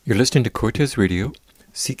You're listening to Cortez Radio,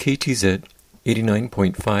 CKTZ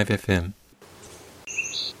 89.5 FM.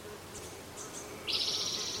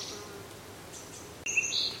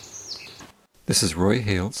 This is Roy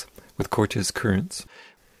Hales with Cortez Currents,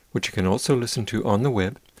 which you can also listen to on the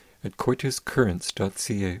web at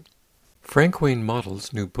cortezcurrents.ca. Frank Wayne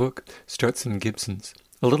Mottle's new book starts in Gibsons,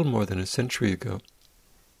 a little more than a century ago.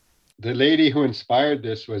 The lady who inspired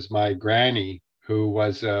this was my granny, who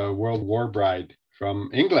was a World War bride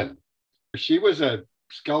from England. She was a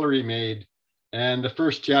scullery maid, and the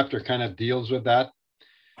first chapter kind of deals with that.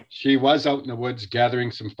 She was out in the woods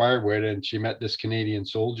gathering some firewood, and she met this Canadian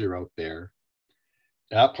soldier out there.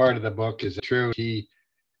 That part of the book is true. He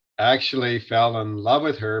actually fell in love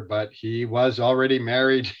with her, but he was already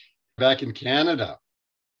married back in Canada.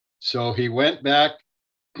 So he went back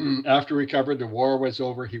after the war was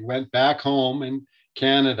over. He went back home in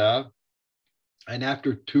Canada. And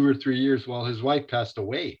after 2 or 3 years, his wife passed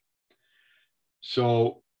away.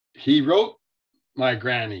 So he wrote my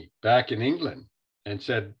granny back in England and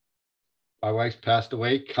said, my wife passed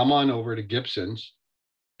away. Come on over to Gibsons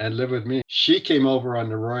and live with me. She came over on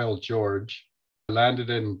the Royal George, landed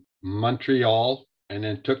in Montreal, and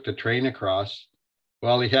then took the train across.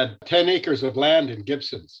 He had 10 acres of land in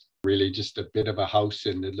Gibsons, really just a bit of a house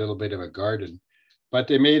and a little bit of a garden. But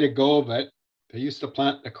they made a go of it. They used to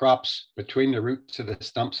plant the crops between the roots of the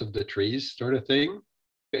stumps of the trees, sort of thing.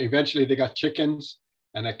 Eventually, they got chickens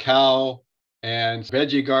and a cow and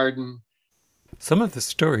veggie garden. Some of the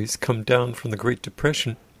stories come down from the Great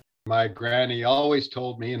Depression. My granny always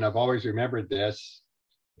told me, and I've always remembered this,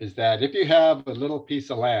 is that if you have a little piece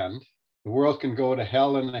of land, the world can go to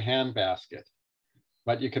hell in a handbasket,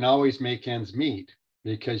 but you can always make ends meet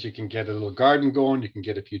because you can get a little garden going, you can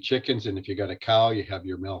get a few chickens, and if you got a cow, you have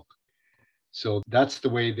your milk. So that's the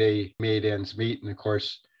way they made ends meet. And of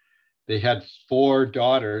course, they had 4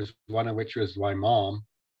 daughters, one of which was my mom.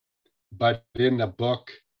 But in the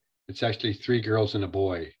book, it's actually 3 girls and a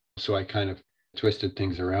boy. So I kind of twisted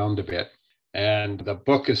things around a bit. And the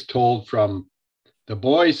book is told from the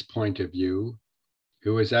boy's point of view,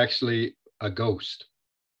 who is actually a ghost.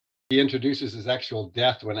 He introduces his actual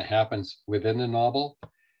death when it happens within the novel.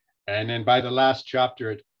 And then by the last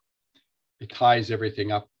chapter, it ties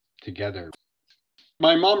everything up together.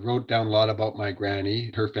 My mom wrote down a lot about my granny,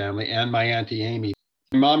 her family, and my Auntie Amy.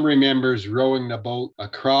 My mom remembers rowing the boat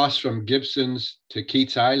across from Gibsons to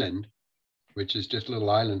Keats Island, which is just a little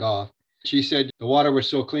island off. She said the water was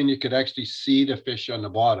so clean you could actually see the fish on the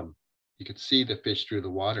bottom. You could see the fish through the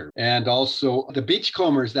water. And also the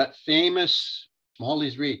beachcombers, that famous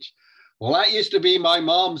Smalley's Reach. That used to be my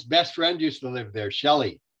mom's best friend used to live there,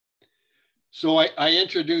 Shelley. So I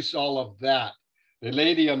introduced all of that. The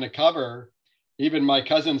lady on the cover, even my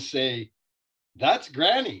cousins say, that's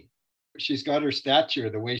Granny. She's got her stature,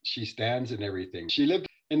 the way she stands and everything. She lived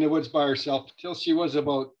in the woods by herself till she was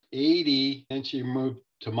about 80, and she moved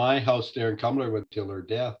to my house there in Cumberland till her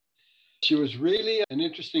death. She was really an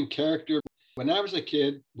interesting character. When I was a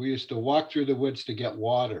kid, we used to walk through the woods to get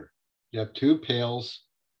water. You have 2 pails,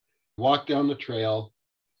 walk down the trail,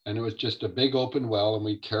 and it was just a big open well, and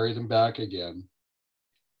we'd carry them back again.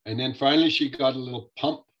 And then finally she got a little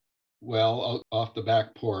pump well out off the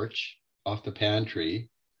back porch, off the pantry.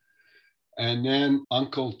 And then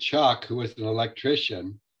Uncle Chuck, who was an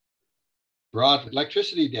electrician, brought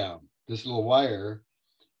electricity down, this little wire.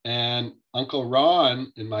 And Uncle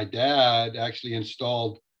Ron and my dad actually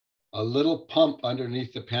installed a little pump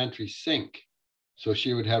underneath the pantry sink, so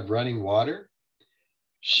she would have running water.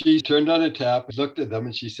 She turned on a tap, looked at them,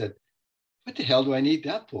 and she said, what the hell do I need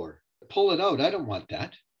that for? Pull it out. I don't want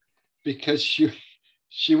that. Because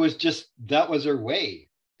she was just, that was her way.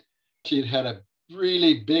 She had a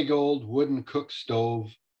really big old wooden cook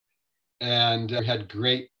stove and had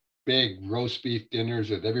great big roast beef dinners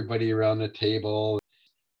with everybody around the table.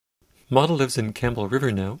 Mottle lives in Campbell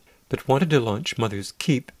River now, but wanted to launch Mother's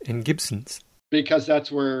Keep in Gibsons. Because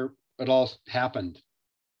that's where it all happened.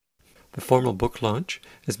 The formal book launch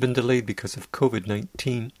has been delayed because of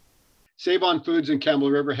COVID-19. Save On Foods in Campbell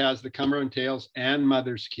River has the Cumberland Tales and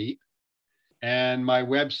Mother's Keep. And my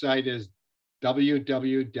website is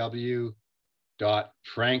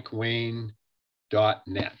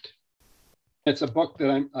www.frankwayne.net. It's a book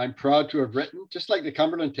that I'm proud to have written, just like the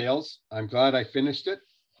Cumberland Tales. I'm glad I finished it.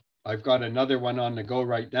 I've got another one on the go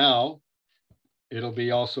right now. It'll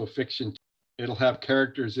be also fiction. It'll have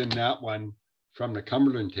characters in that one from the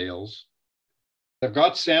Cumberland Tales. I've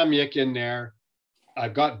got Sam Yick in there.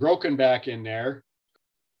 I've got Broken Back in there,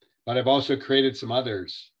 but I've also created some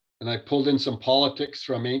others. And I pulled in some politics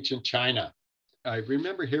from ancient China. I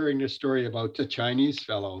remember hearing this story about a Chinese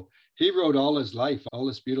fellow. He wrote all his life, all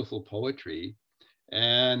this beautiful poetry,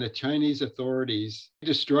 and the Chinese authorities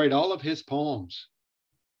destroyed all of his poems.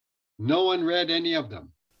 No one read any of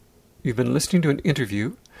them. You've been listening to an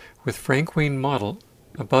interview with Frank Wayne Model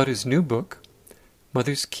about his new book,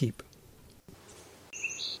 Mother's Keep.